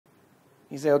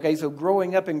You say, okay, so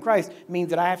growing up in Christ means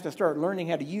that I have to start learning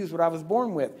how to use what I was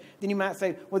born with. Then you might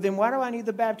say, well, then why do I need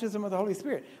the baptism of the Holy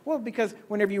Spirit? Well, because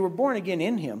whenever you were born again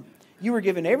in him, you were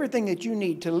given everything that you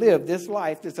need to live this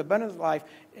life, this abundant life,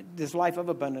 this life of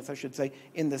abundance, I should say,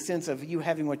 in the sense of you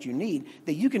having what you need,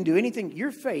 that you can do anything.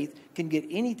 Your faith can get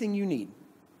anything you need.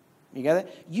 You got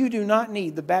that? You do not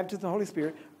need the baptism of the Holy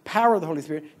Spirit, power of the Holy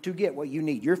Spirit, to get what you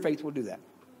need. Your faith will do that.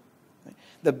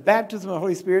 The baptism of the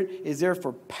Holy Spirit is there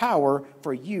for power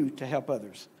for you to help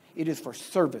others. It is for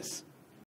service.